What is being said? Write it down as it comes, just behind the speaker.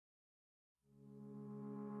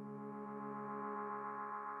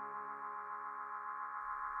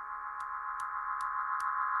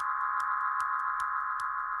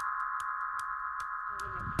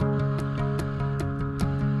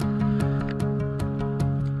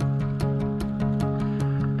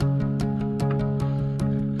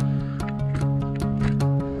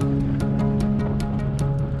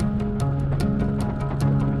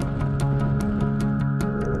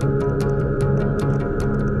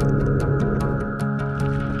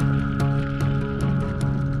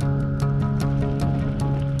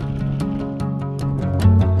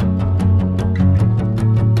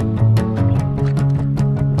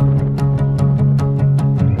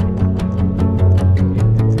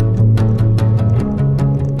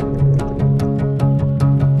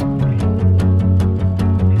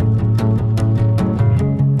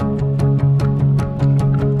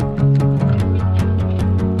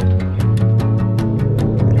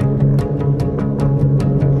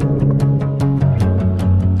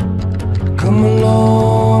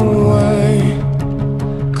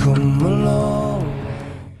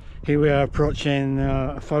Here we are approaching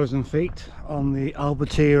 1,000 feet on the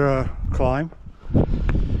Albatera Climb.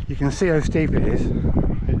 You can see how steep it is.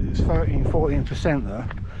 It's 14% there,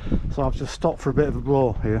 so I've just stopped for a bit of a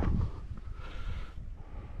blow here.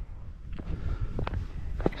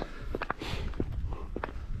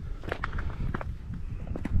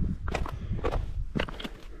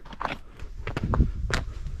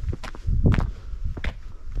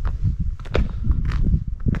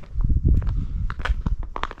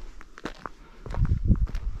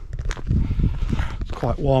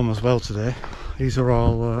 Quite warm as well today. These are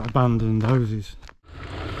all abandoned houses.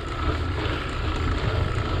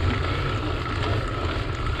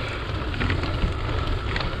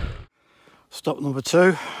 Stop number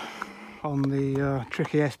 2 on the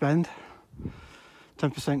tricky S-bend.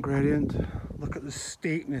 10% gradient. Look at the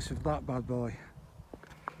steepness of that bad boy.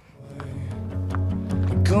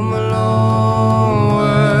 Come a long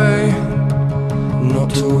way, not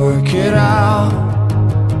to work it out.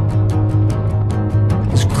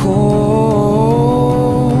 Cold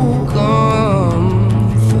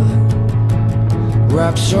comfort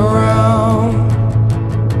wraps around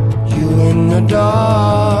you in the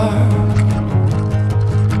dark.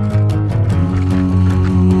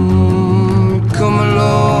 Come a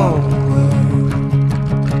long way.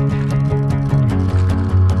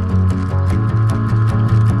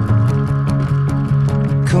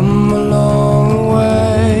 Come a long way.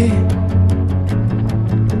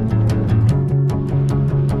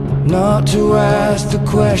 Not to ask the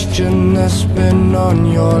question that's been on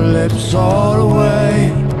your lips all the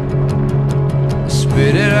way.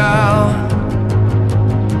 Spit it out,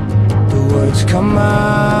 the words come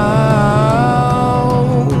out,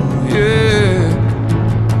 yeah.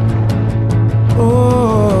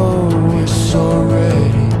 Oh, it's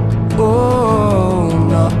already, oh,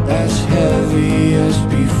 not as heavy as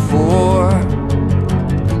before.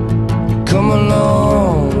 Come a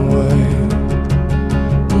long way.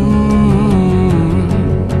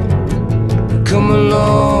 Come a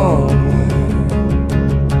long way.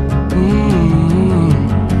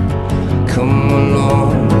 Come a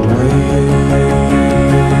long way.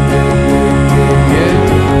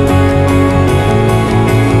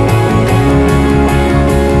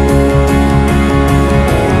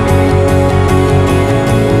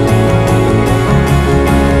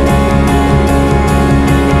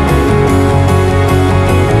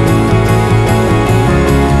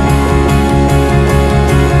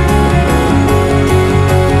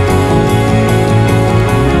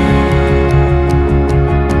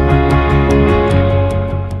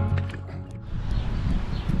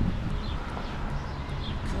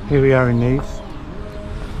 Here we are in Nieves.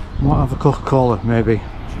 Might have a Coca-Cola maybe.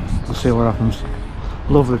 We'll see what happens.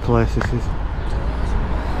 Lovely place this is.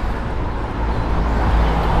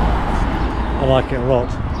 I like it a lot.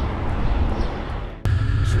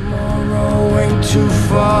 Tomorrow ain't too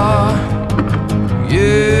far,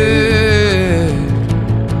 yeah.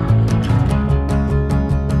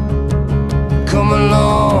 Come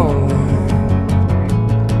along.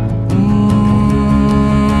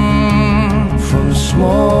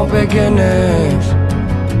 Small beginnings.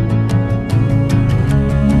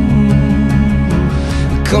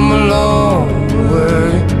 Come a long way.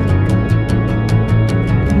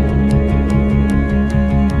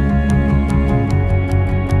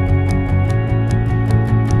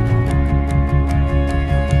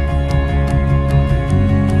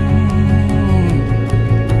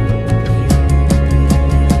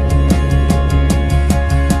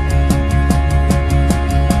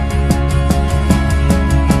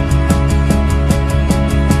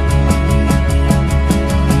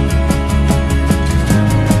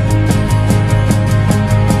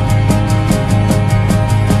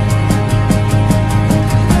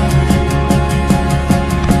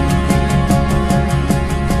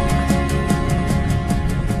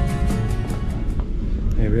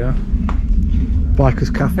 Here we are,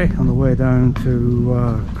 Bikers Cafe on the way down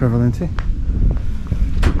to Crevillent.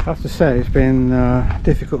 I have to say it's been a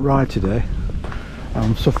difficult ride today.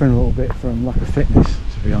 I'm suffering a little bit from lack of fitness,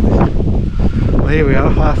 to be honest. Well, here we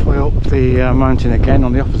are, halfway up the mountain again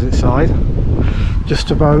on the opposite side.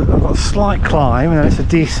 Just about, I've got a slight climb and then it's a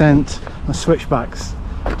descent and switchbacks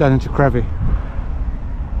down into Crevillent.